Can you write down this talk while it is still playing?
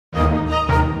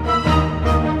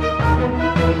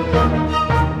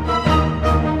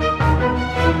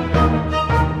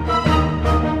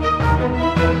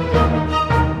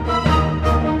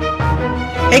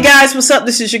Guys, what's up?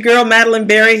 This is your girl Madeline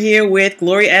Berry here with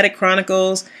Glory Attic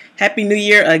Chronicles. Happy New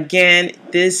Year again.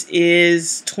 This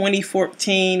is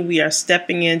 2014. We are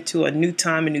stepping into a new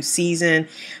time, a new season.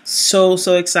 So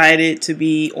excited to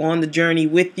be on the journey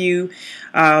with you.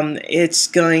 It's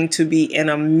going to be an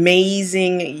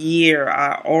amazing year.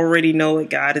 I already know it.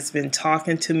 God has been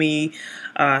talking to me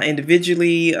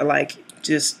individually, like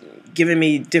just giving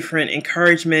me different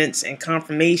encouragements and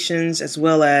confirmations, as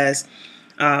well as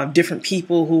different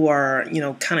people who are,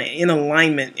 kind of in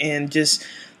alignment and just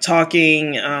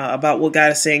talking about what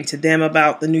God is saying to them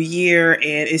about the new year.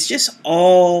 And it's just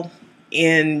all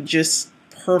in just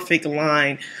perfect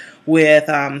line with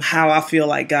how I feel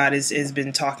like God has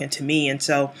been talking to me. And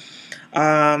so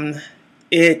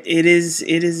it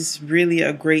is really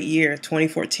a great year.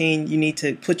 2014, you need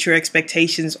to put your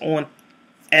expectations on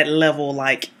at level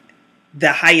like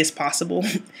the highest possible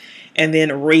and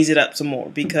then raise it up some more,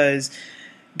 because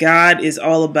God is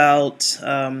all about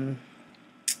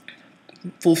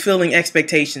fulfilling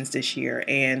expectations this year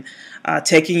and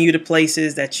taking you to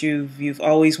places that you've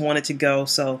always wanted to go.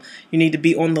 So you need to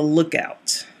be on the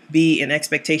lookout. Be in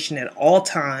expectation at all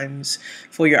times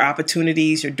for your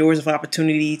opportunities, your doors of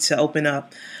opportunity to open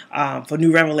up, for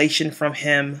new revelation from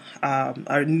Him,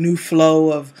 a new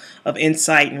flow of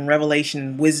insight and revelation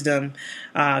and wisdom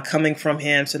coming from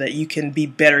Him, so that you can be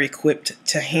better equipped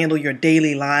to handle your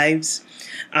daily lives,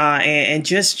 and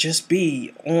just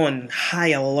be on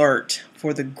high alert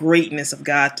for the greatness of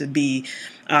God to be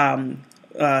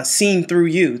seen through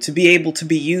you, to be able to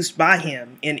be used by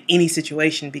Him in any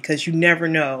situation, because you never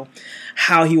know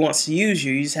how He wants to use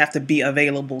you. You just have to be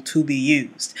available to be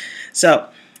used. So,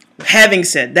 having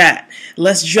said that,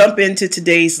 let's jump into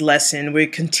today's lesson. We're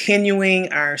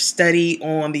continuing our study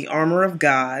on the armor of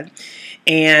God,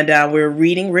 and we're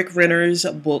reading Rick Renner's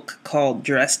book called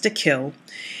Dressed to Kill.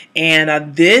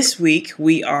 And this week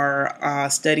we are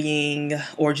studying,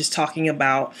 or just talking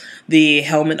about, the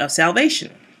helmet of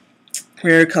salvation.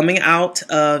 We're coming out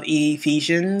of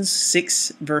Ephesians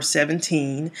 6, verse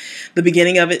 17. The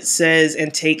beginning of it says,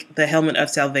 "And take the helmet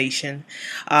of salvation."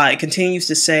 It continues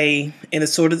to say, "And the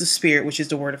sword of the Spirit, which is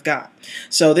the word of God."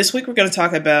 So this week we're going to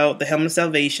talk about the helmet of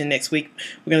salvation. Next week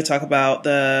we're going to talk about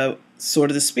the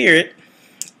sword of the Spirit.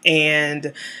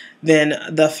 And then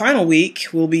the final week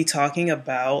we'll be talking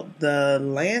about the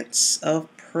lance of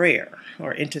prayer,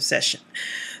 or intercession.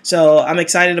 So I'm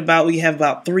excited about, we have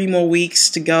about 3 more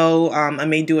weeks to go. I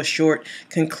may do a short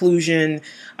conclusion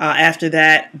after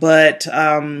that, but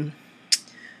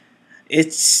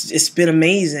it's been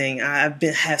amazing. I've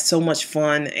had so much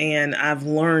fun, and I've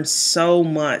learned so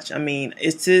much. I mean,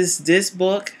 it's this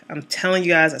book, I'm telling you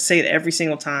guys, I say it every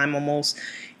single time almost.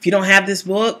 If you don't have this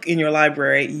book in your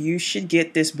library, you should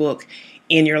get this book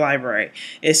in your library.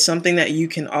 It's something that you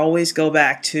can always go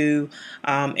back to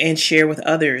and share with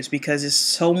others, because it's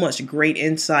so much great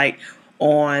insight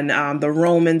on the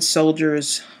Roman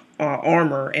soldiers'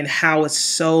 armor, and how it's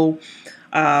so,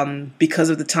 because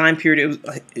of the time period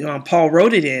Paul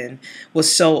wrote it in,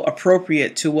 was so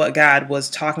appropriate to what God was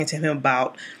talking to him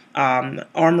about,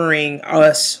 armoring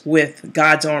us with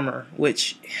God's armor,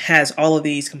 which has all of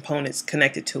these components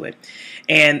connected to it.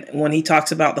 And when he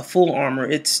talks about the full armor,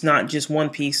 it's not just one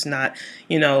piece, not,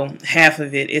 half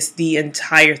of it. It's the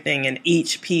entire thing, and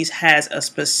each piece has a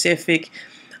specific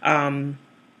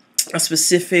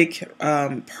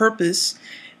purpose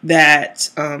that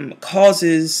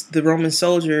causes the Roman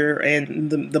soldier and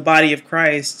the body of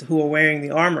Christ who are wearing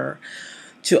the armor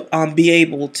to be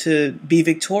able to be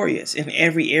victorious in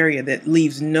every area, that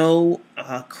leaves no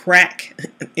crack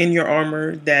in your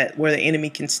armor that where the enemy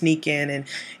can sneak in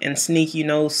and sneak,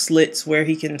 slits where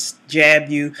he can jab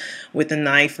you with a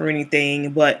knife or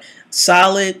anything, but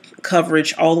solid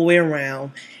coverage all the way around.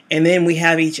 And then we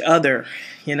have each other,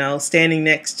 we're standing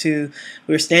next to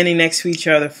each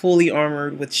other, fully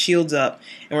armored with shields up,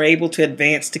 and we're able to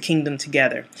advance the kingdom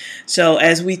together. So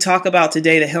as we talk about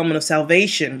today, the helmet of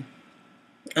salvation,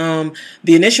 the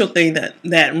initial thing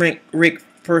that Rick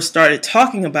first started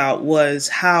talking about was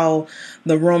how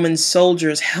the Roman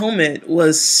soldier's helmet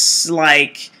was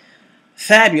like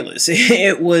fabulous.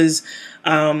 It was,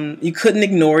 you couldn't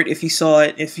ignore it if you saw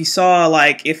it. If you saw,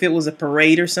 like, if it was a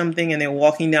parade or something and they're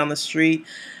walking down the street,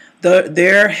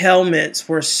 their helmets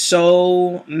were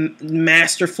so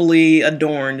masterfully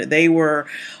adorned. They were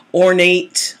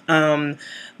ornate.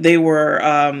 They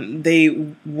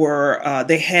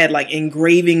had like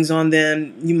engravings on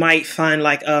them. You might find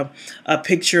like a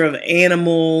picture of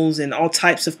animals and all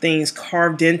types of things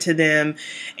carved into them.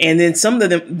 And then some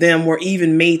of them were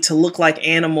even made to look like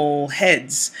animal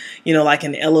heads, like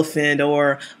an elephant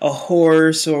or a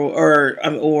horse or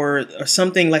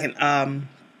something like an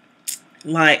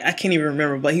like, I can't even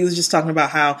remember, but he was just talking about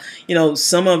how, you know,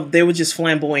 they were just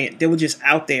flamboyant. They were just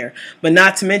out there. But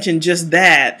not to mention just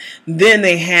that, then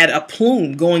they had a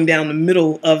plume going down the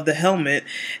middle of the helmet.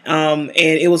 And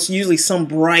it was usually some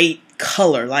bright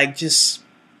color, like just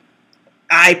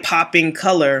eye-popping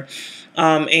color.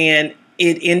 And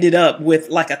it ended up with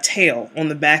like a tail on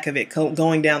the back of it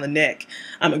going down the neck.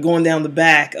 Going down the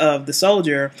back of the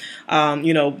soldier,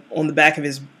 you know, on the back of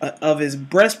his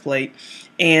breastplate.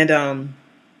 And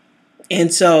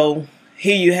so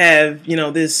here you have, you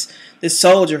know, this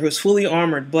soldier who's fully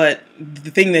armored, but the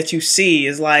thing that you see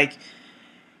is like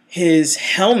his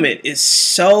helmet is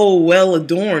so well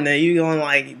adorned that you're going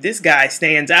like, this guy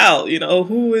stands out, you know,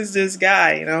 who is this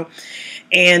guy, you know?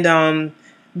 And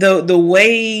the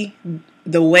way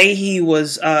he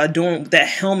was adorned, that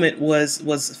helmet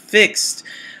was fixed,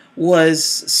 was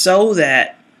so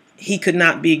that he could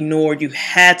not be ignored. You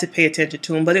had to pay attention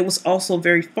to him, but it was also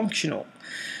very functional.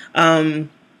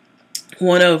 One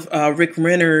of Rick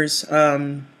Renner's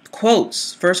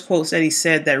first quotes that he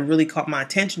said that really caught my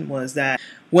attention was that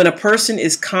when a person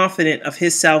is confident of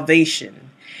his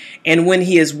salvation, and when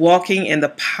he is walking in the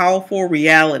powerful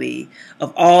reality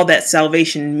of all that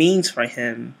salvation means for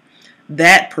him,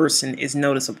 that person is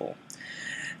noticeable.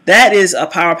 That is a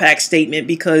power pack statement,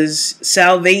 because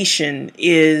salvation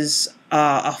is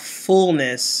a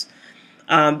fullness.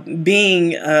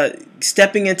 Stepping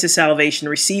into salvation,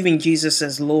 receiving Jesus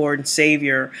as Lord and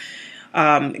Savior,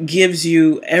 gives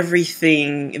you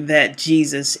everything that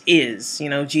Jesus is. You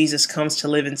know, Jesus comes to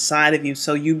live inside of you,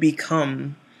 so you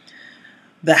become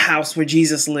the house where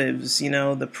Jesus lives. You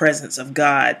know, the presence of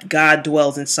God. God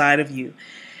dwells inside of you,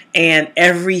 and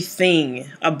everything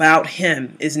about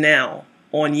Him is now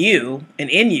on you and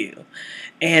in you.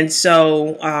 And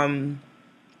so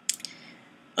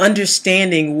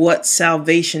understanding what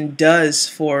salvation does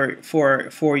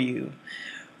for you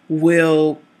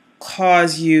will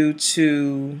cause you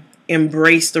to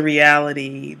embrace the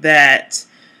reality that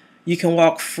you can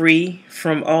walk free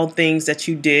from all things that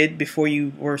you did before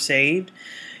you were saved.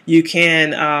 You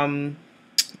can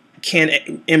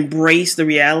embrace the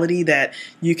reality that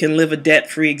you can live a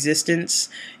debt-free existence.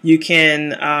 You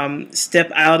can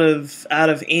step out of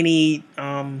any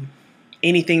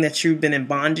anything that you've been in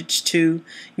bondage to,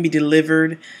 be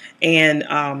delivered,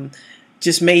 and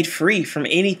just made free from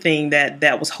anything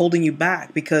that was holding you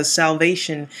back, because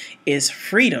salvation is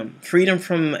freedom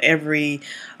from every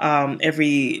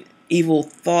evil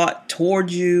thought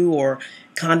towards you, or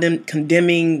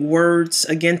condemning words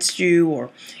against you,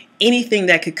 or anything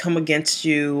that could come against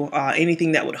you,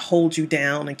 anything that would hold you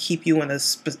down and keep you in a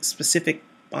specific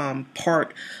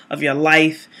part of your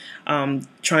life,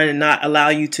 trying to not allow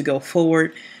you to go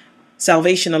forward.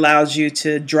 Salvation allows you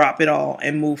to drop it all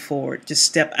and move forward. Just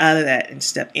step out of that and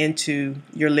step into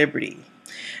your liberty.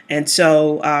 And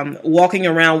so walking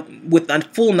around with a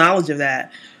full knowledge of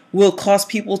that will cause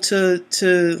people to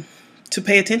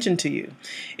pay attention to you.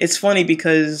 It's funny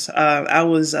because I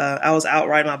was out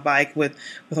riding my bike with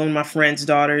one of my friend's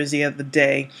daughters the other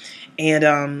day, and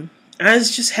I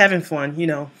was just having fun, you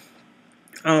know,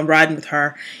 riding with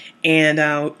her, and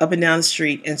up and down the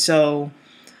street. And so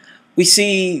we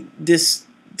see this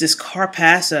car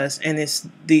pass us, and it's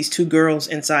these two girls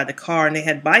inside the car, and they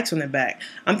had bikes on their back.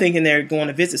 I'm thinking they're going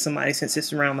to visit somebody since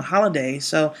it's around the holidays.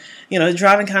 So, you know, they're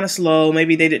driving kind of slow.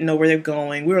 Maybe they didn't know where they're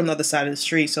going. We were on the other side of the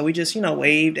street, so we just, you know,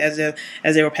 waved as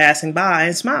they were passing by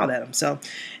and smiled at them. So,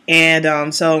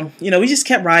 and so, you know, we just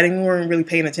kept riding. We weren't really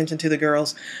paying attention to the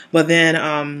girls. But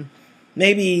then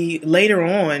maybe later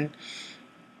on,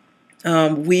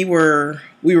 we were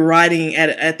riding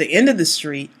at the end of the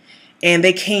street, and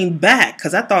they came back,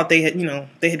 because I thought they had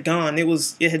gone.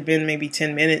 It had been maybe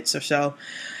 10 minutes or so,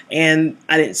 and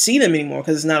I didn't see them anymore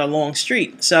because it's not a long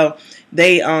street. So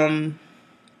they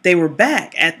were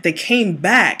back. They came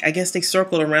back. I guess they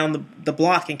circled around the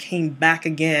block and came back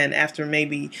again after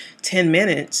maybe 10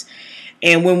 minutes.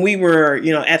 And when we were,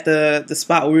 you know, at the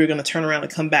spot where we were going to turn around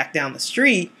and come back down the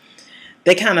street,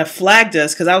 they kind of flagged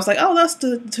us, because I was like, oh, that's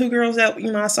the two girls that,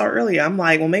 you know, I saw earlier. I'm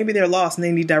like, well, maybe they're lost and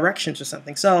they need directions or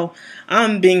something. So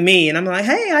I'm being me, and I'm like,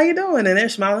 hey, how you doing? And they're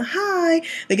smiling, hi.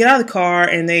 They get out of the car,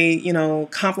 and they, you know,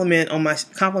 compliment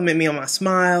me on my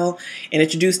smile and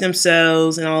introduce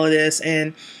themselves and all of this.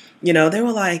 And, you know, they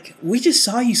were like, we just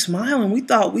saw you smile, and we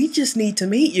thought we just need to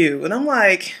meet you. And I'm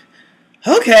like,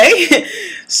 okay.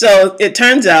 So it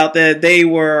turns out that they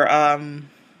were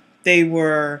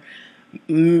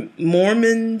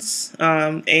Mormons,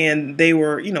 and they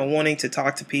were, you know, wanting to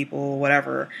talk to people,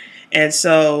 whatever. And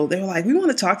so they were like, we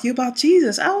want to talk to you about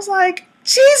Jesus. I was like,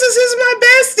 Jesus is my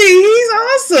bestie. He's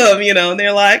awesome, and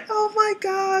they're like, oh my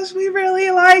gosh, we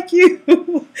really like you.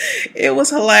 It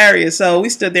was hilarious. So we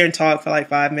stood there and talked for like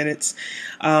 5 minutes.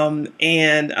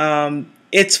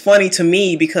 It's funny to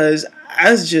me because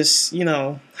I was just,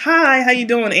 hi, how you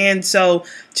doing? And so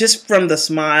just from the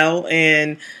smile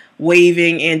and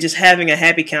waving and just having a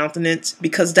happy countenance,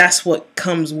 because that's what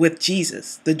comes with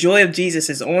Jesus. The joy of Jesus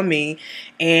is on me,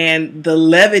 and the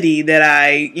levity that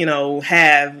I,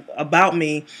 have about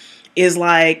me is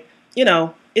like,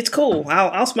 it's cool.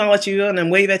 I'll smile at you and then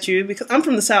wave at you because I'm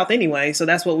from the South anyway, so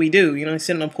that's what we do.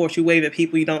 Sitting on the porch, you wave at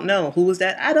people you don't know. Who was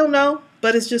that? I don't know,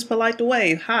 but it's just polite to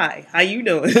wave. Hi, how you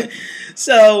doing?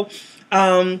 So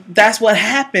that's what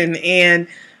happened, and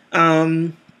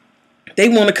they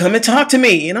want to come and talk to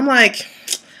me. And I'm like,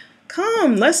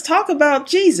 come, let's talk about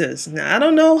Jesus. Now, I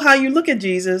don't know how you look at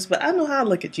Jesus, but I know how I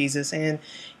look at Jesus. And,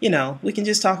 we can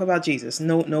just talk about Jesus.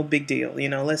 No big deal.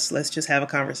 Let's just have a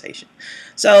conversation.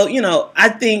 So, I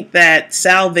think that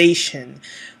salvation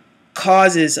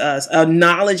causes us a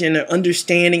knowledge and an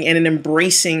understanding and an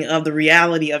embracing of the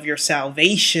reality of your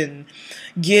salvation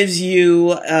gives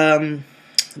you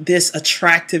this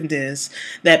attractiveness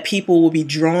that people will be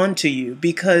drawn to you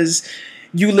because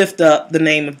you lift up the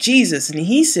name of Jesus. And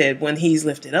he said when he's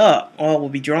lifted up, all will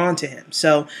be drawn to him.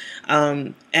 So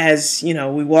as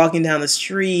we're walking down the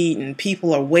street and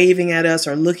people are waving at us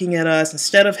or looking at us,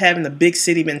 instead of having the big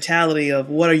city mentality of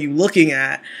what are you looking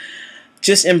at,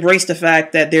 just embrace the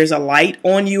fact that there's a light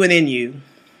on you and in you.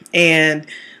 And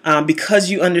because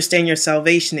you understand your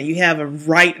salvation, that you have a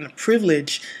right and a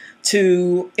privilege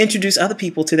to introduce other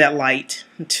people to that light,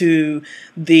 to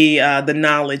the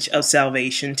knowledge of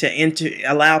salvation, to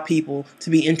allow people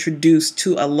to be introduced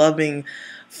to a loving,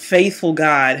 faithful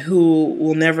God who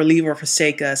will never leave or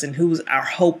forsake us, and who's our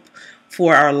hope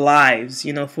for our lives,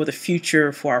 for the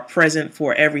future, for our present,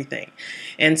 for everything.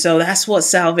 And so that's what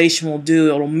salvation will do.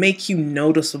 It'll make you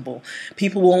noticeable.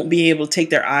 People won't be able to take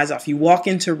their eyes off you. Walk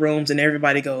into rooms and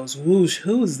everybody goes, whoosh,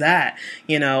 who's that?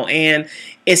 And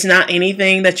it's not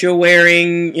anything that you're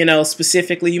wearing,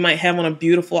 specifically. You might have on a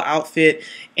beautiful outfit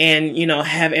and,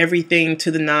 have everything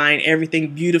to the nine,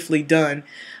 everything beautifully done.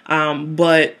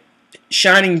 But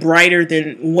shining brighter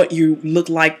than what you look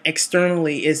like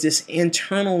externally is this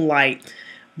internal light,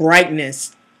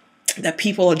 brightness that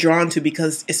people are drawn to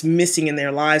because it's missing in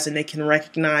their lives, and they can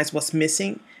recognize what's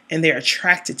missing and they're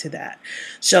attracted to that.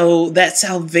 So that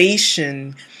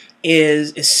salvation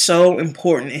is so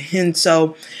important. And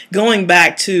so going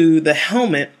back to the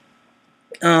helmet,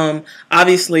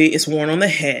 obviously it's worn on the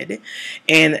head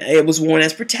and it was worn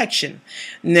as protection.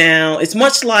 Now it's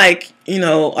much like,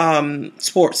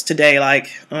 sports today, like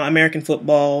American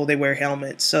football, they wear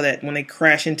helmets so that when they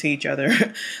crash into each other,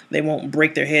 they won't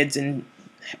break their heads in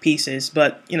pieces,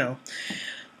 but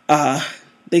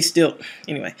they still,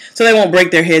 anyway, so they won't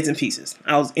break their heads in pieces.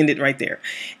 I'll end it right there.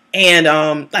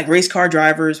 And like race car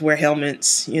drivers wear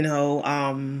helmets,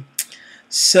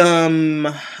 some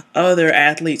other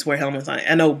athletes wear helmets.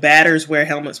 I know batters wear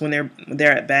helmets when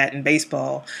they're at bat in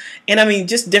baseball. And I mean,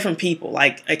 just different people,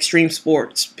 like extreme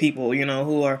sports people,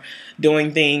 who are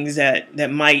doing things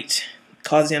that might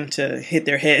cause them to hit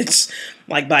their heads,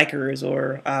 like bikers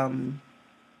or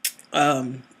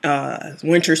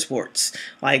winter sports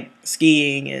like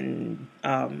skiing and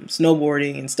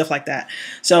snowboarding and stuff like that.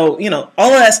 So,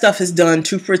 all of that stuff is done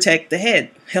to protect the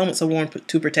head. Helmets are worn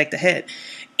to protect the head.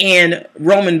 And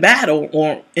Roman battle,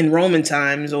 or in Roman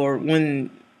times, or when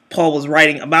Paul was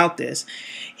writing about this,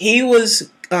 he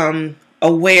was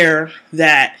aware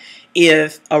that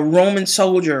if a Roman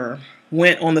soldier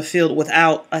went on the field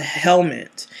without a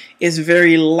helmet, it's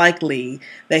very likely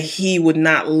that he would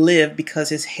not live because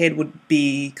his head would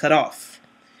be cut off.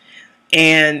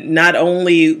 And not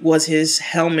only was his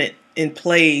helmet in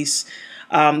place,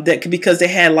 because they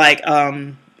had like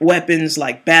weapons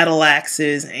like battle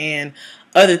axes and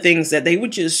other things that they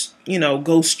would just,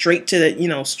 go straight to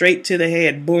the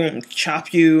head, boom,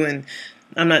 chop you. And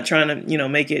I'm not trying to,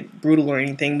 make it brutal or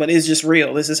anything, but it's just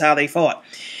real. This is how they fought.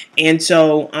 And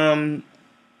so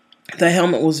the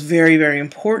helmet was very, very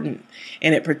important,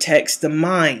 and it protects the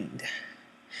mind.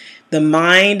 The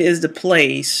mind is the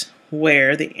place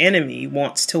where the enemy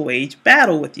wants to wage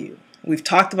battle with you. We've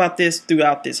talked about this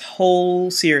throughout this whole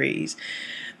series.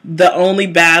 The only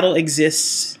battle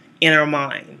exists in our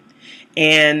mind.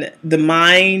 And the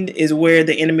mind is where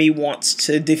the enemy wants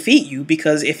to defeat you,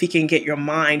 because if he can get your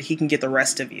mind, he can get the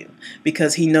rest of you,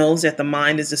 because he knows that the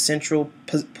mind is the central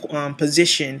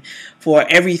position for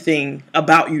everything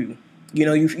about you.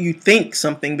 You think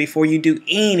something before you do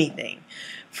anything.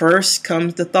 First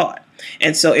comes the thought.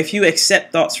 And so if you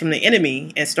accept thoughts from the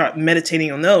enemy and start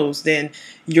meditating on those, then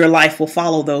your life will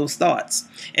follow those thoughts.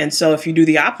 And so if you do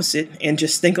the opposite and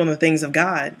just think on the things of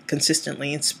God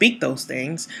consistently and speak those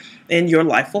things, then your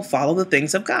life will follow the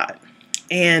things of God.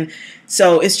 And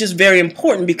so it's just very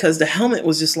important, because the helmet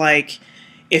was just like,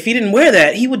 if he didn't wear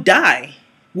that, he would die,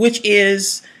 which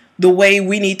is the way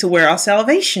we need to wear our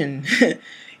salvation.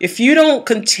 If you don't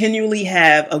continually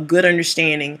have a good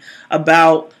understanding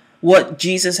about what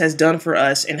Jesus has done for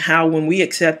us, and how when we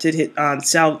accepted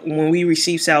when we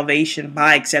receive salvation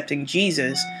by accepting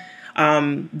Jesus,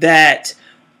 that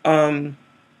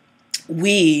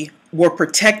we were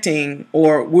protecting,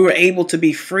 or we were able to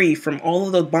be free from all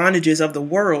of the bondages of the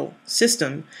world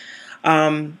system.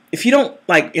 If you don't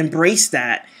like embrace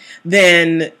that,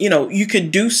 then you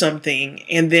could do something,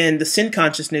 and then the sin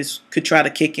consciousness could try to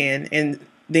kick in, and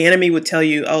the enemy would tell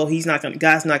you, oh,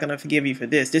 God's not gonna forgive you for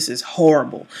this. This is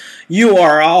horrible. You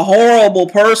are a horrible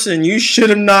person. You should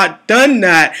have not done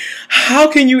that.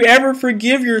 How can you ever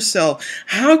forgive yourself?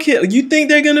 How can you think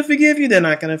they're gonna forgive you? They're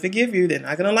not gonna forgive you. They're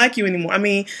not gonna like you anymore. I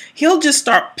mean, he'll just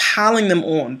start piling them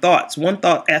on, thoughts, one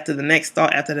thought after the next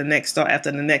thought, after the next thought,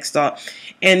 after the next thought,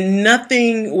 and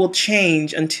nothing will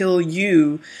change until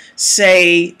you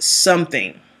say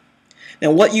something.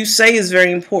 Now, what you say is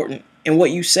very important, and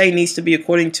what you say needs to be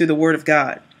according to the Word of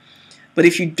God. But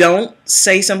if you don't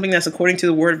say something that's according to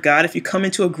the Word of God, if you come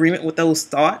into agreement with those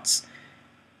thoughts,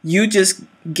 you just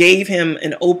gave him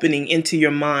an opening into your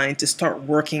mind to start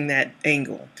working that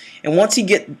angle. And once he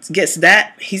gets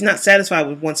that, he's not satisfied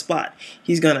with one spot.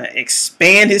 He's going to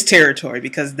expand his territory,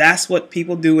 because that's what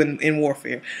people do in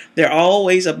warfare. They're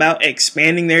always about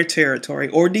expanding their territory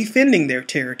or defending their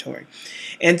territory.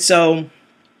 And so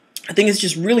I think it's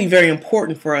just really very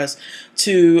important for us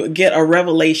to get a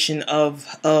revelation of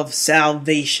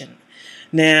salvation.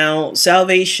 Now,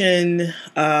 salvation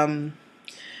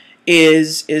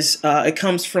it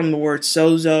comes from the word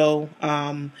sozo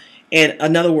and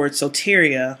another word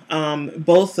soteria.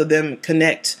 Both of them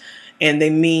connect, and they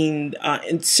mean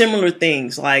similar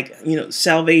things, like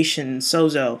salvation,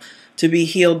 sozo, to be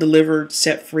healed, delivered,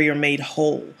 set free, or made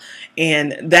whole,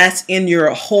 and that's in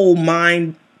your whole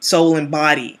mind, soul, and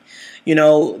body.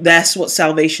 That's what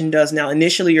salvation does. Now,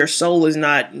 initially, your soul is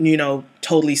not,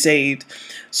 totally saved.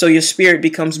 So your spirit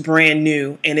becomes brand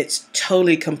new, and it's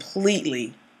totally,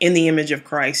 completely in the image of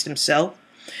Christ himself.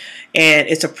 And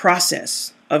it's a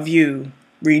process of you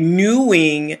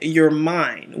renewing your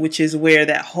mind, which is where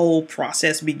that whole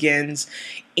process begins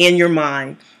in your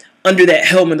mind, under that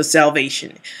helmet of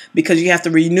salvation, because you have to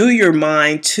renew your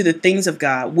mind to the things of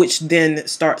God, which then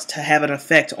starts to have an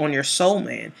effect on your soul,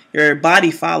 man. Your body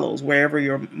follows wherever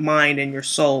your mind and your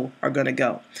soul are going to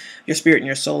go. Your spirit and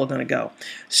your soul are going to go.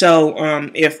 So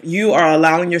if you are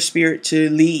allowing your spirit to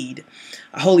lead,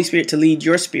 Holy Spirit to lead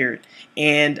your spirit,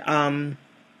 and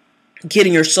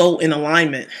getting your soul in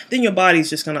alignment, then your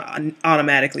body's just going to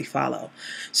automatically follow.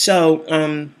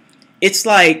 So it's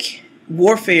like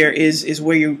warfare is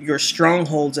where your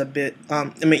strongholds a bit.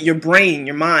 Your brain,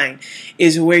 your mind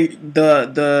is where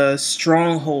the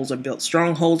strongholds are built.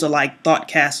 Strongholds are like thought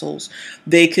castles.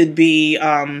 They could be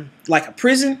like a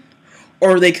prison,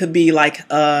 or they could be like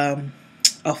a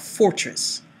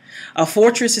fortress. A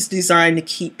fortress is designed to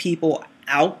keep people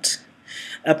out.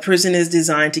 A prison is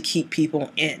designed to keep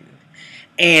people in.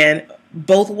 And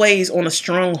both ways on a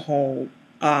stronghold,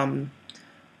 it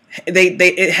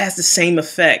has the same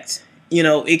effect.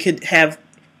 It could have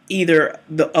either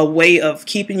a way of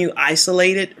keeping you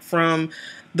isolated from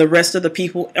the rest of the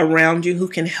people around you who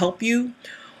can help you,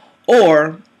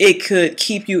 or it could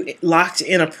keep you locked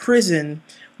in a prison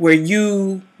where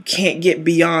you can't get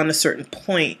beyond a certain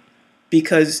point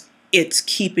because it's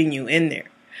keeping you in there.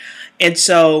 And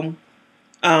so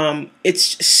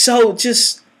it's so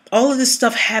just all of this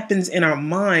stuff happens in our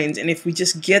minds. And if we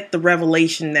just get the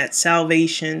revelation that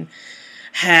salvation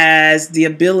has the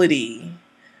ability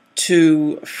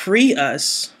to free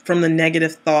us from the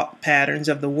negative thought patterns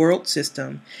of the world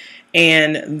system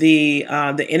and the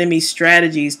enemy's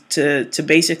strategies to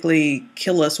basically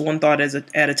kill us one thought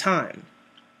at a time.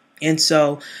 And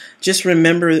so just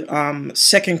remember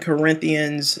 2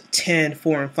 Corinthians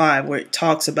 10:4-5, where it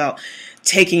talks about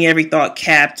taking every thought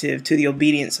captive to the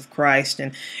obedience of Christ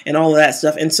and all of that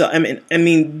stuff. And so, I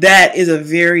mean, that is a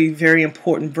very, very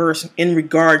important verse in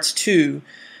regards to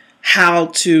how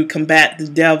to combat the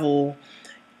devil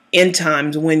in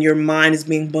times when your mind is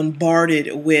being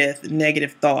bombarded with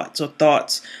negative thoughts or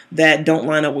thoughts that don't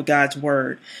line up with God's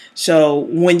word. So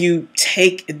when you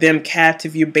take them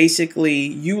captive, you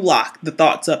lock the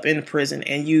thoughts up in prison,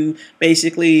 and you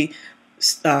basically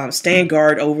stand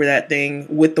guard over that thing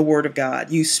with the word of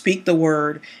God. You speak the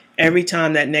word every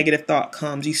time that negative thought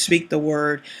comes. You speak the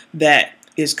word that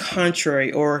is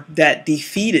contrary or that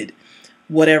defeated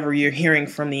whatever you're hearing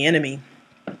from the enemy,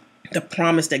 the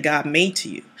promise that God made to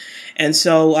you. And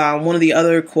so one of the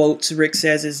other quotes Rick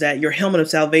says is that your helmet of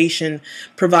salvation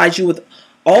provides you with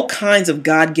all kinds of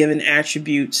God-given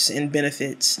attributes and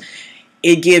benefits.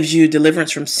 It gives you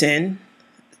deliverance from sin,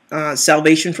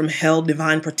 salvation from hell,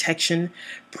 divine protection,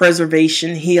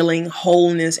 preservation, healing,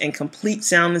 wholeness, and complete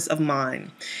soundness of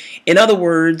mind. In other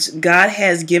words, God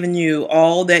has given you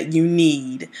all that you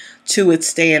need to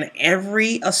withstand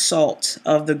every assault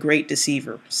of the great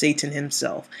deceiver, Satan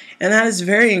himself. And that is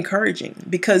very encouraging,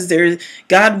 because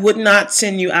God would not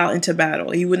send you out into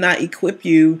battle. He would not equip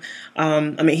you.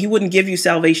 He wouldn't give you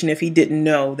salvation if he didn't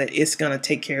know that it's going to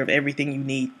take care of everything you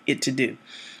need it to do.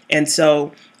 And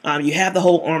so you have the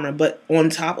whole armor, but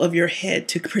on top of your head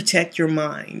to protect your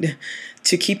mind,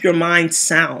 to keep your mind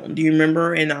sound. Do you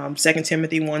remember in 2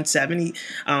 Timothy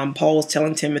 1:7, Paul was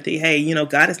telling Timothy, hey,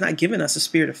 God has not given us a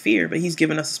spirit of fear, but he's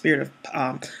given us a spirit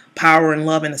of power and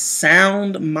love and a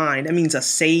sound mind. That means a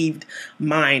saved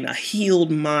mind, a healed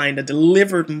mind, a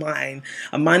delivered mind,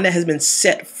 a mind that has been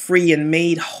set free and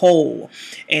made whole.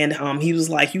 And he was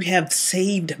like, you have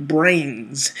saved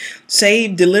brains,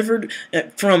 delivered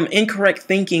from incorrect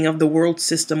thinking of the world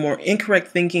system or incorrect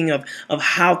thinking of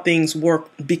how things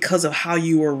work because of how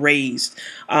you were raised.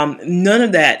 None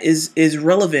of that is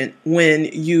relevant when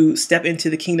you step into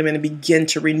the kingdom and begin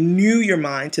to renew your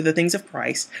mind to the things of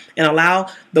Christ and allow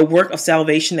the work of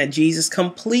salvation that Jesus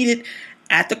completed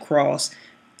at the cross,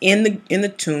 in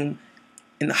the tomb,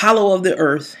 in the hollow of the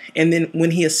earth, and then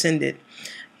when he ascended,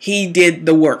 he did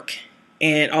the work,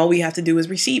 and all we have to do is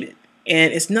receive it.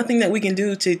 And it's nothing that we can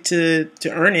do to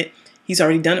earn it. He's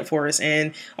already done it for us,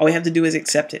 and all we have to do is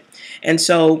accept it. And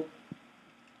so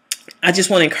I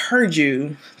just want to encourage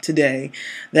you today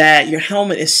that your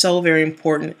helmet is so very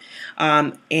important.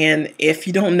 And if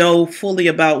you don't know fully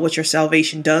about what your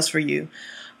salvation does for you,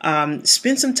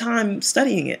 spend some time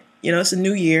studying it. It's a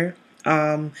new year.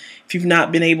 If you've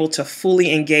not been able to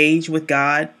fully engage with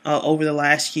God over the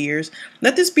last years,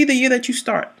 let this be the year that you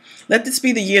start. Let this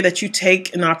be the year that you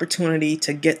take an opportunity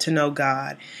to get to know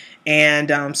God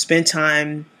and spend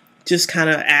time just kind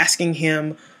of asking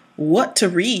him what to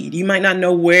read. You might not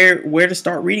know where to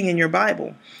start reading in your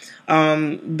Bible.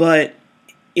 But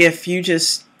if you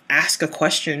just ask a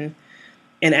question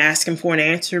and ask him for an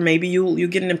answer, maybe you'll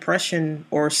get an impression,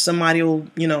 or somebody will,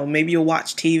 maybe you'll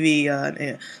watch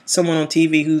TV, someone on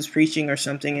TV who's preaching or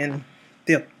something, and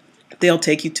they'll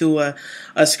take you to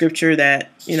a scripture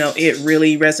that, it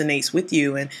really resonates with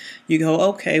you, and you go,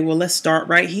 okay, well, let's start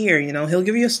right here. He'll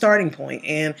give you a starting point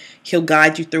and he'll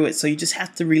guide you through it. So you just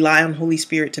have to rely on Holy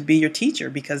Spirit to be your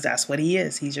teacher, because that's what he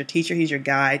is. He's your teacher. He's your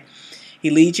guide. He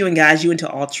leads you and guides you into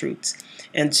all truths.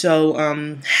 And so,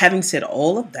 having said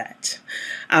all of that,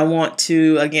 I want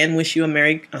to again wish you a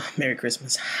Merry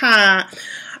Christmas. I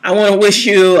want to wish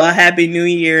you a Happy New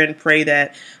Year and pray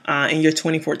that in your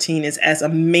 2014 is as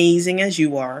amazing as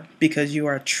you are, because you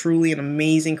are truly an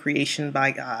amazing creation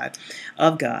by God,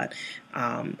 of God,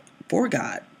 for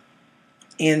God.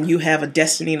 And you have a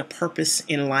destiny and a purpose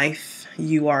in life.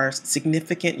 You are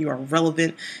significant. You are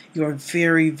relevant. You are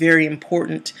very, very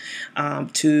important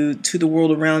to the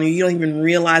world around you. You don't even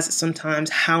realize it sometimes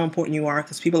how important you are,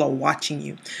 because people are watching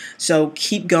you. So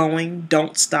keep going.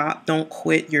 Don't stop. Don't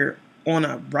quit. You're on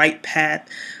a right path.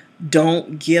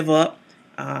 Don't give up.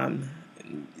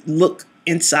 Look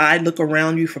inside. Look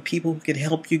around you for people who can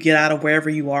help you get out of wherever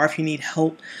you are. If you need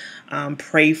help,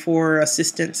 pray for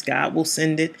assistance. God will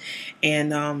send it.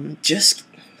 And just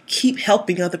keep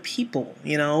helping other people.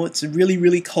 It's really,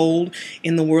 really cold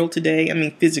in the world today. I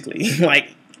mean, physically,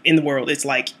 like in the world, it's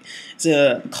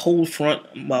a cold front,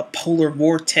 a polar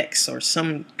vortex or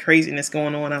some craziness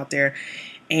going on out there.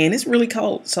 And it's really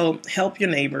cold. So help your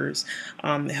neighbors,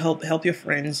 help your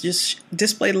friends. Just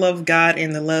display the love of God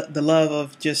and the love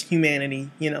of just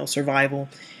humanity, survival.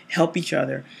 Help each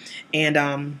other. And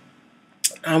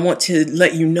I want to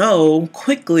let you know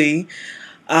quickly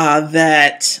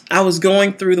that I was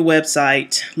going through the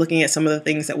website, looking at some of the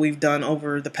things that we've done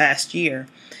over the past year.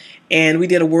 And we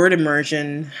did a word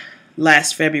immersion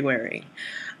last February.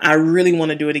 I really want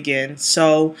to do it again.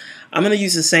 So I'm going to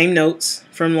use the same notes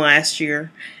from last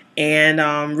year and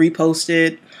repost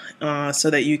it so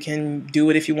that you can do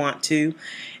it if you want to.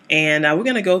 And we're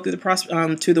going to go through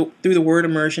through the word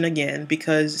immersion again,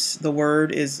 because the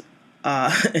word is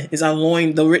our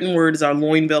loin. The written word is our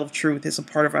loin belt of truth. It's a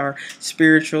part of our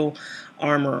spiritual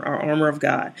armor, our armor of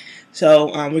God. So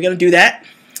we're going to do that.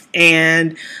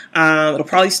 And it'll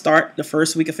probably start the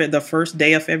first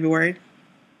day of February.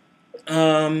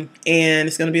 And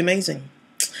it's going to be amazing.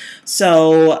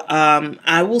 So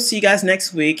I will see you guys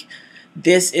next week.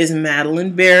 This is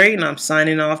Madeline Berry, and I'm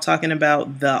signing off talking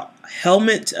about the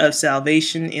helmet of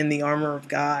salvation in the armor of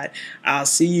God. I'll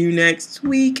see you next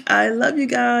week. I love you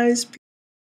guys.